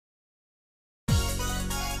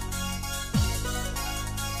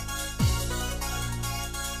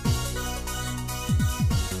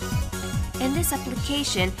this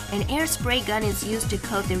application, an air spray gun is used to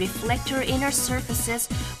coat the reflector inner surfaces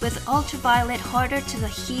with ultraviolet harder to the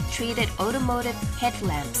heat-treated automotive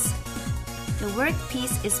headlamps. The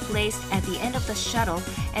workpiece is placed at the end of the shuttle,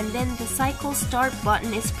 and then the cycle start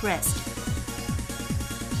button is pressed.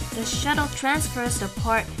 The shuttle transfers the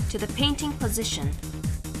part to the painting position.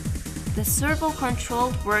 The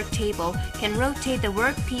servo-controlled work table can rotate the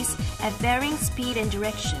workpiece at varying speed and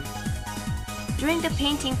direction. During the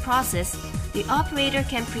painting process, the operator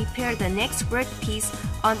can prepare the next workpiece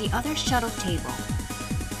on the other shuttle table.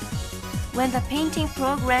 When the painting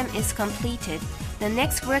program is completed, the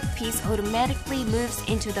next workpiece automatically moves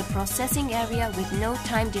into the processing area with no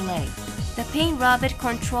time delay. The Paint Robot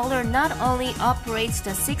controller not only operates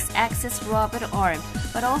the 6-axis robot arm,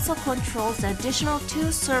 but also controls the additional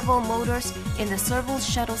 2 servo motors in the Servo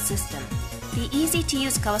Shuttle system. The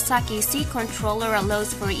easy-to-use Kawasaki C controller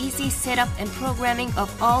allows for easy setup and programming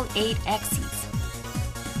of all 8 axes.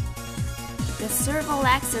 The servo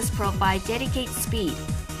axes provide dedicated speed,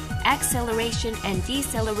 acceleration and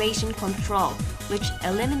deceleration control, which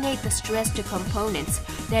eliminate the stress to components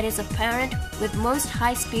that is apparent with most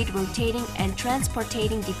high-speed rotating and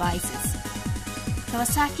transportating devices.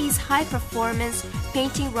 Kawasaki's high-performance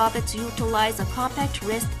painting robots utilize a compact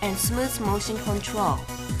wrist and smooth motion control.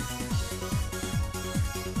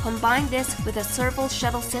 Combine this with a Servo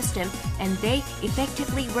Shuttle system and they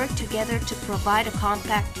effectively work together to provide a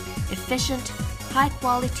compact, efficient,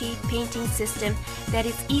 high-quality painting system that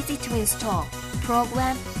is easy to install,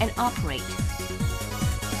 program, and operate.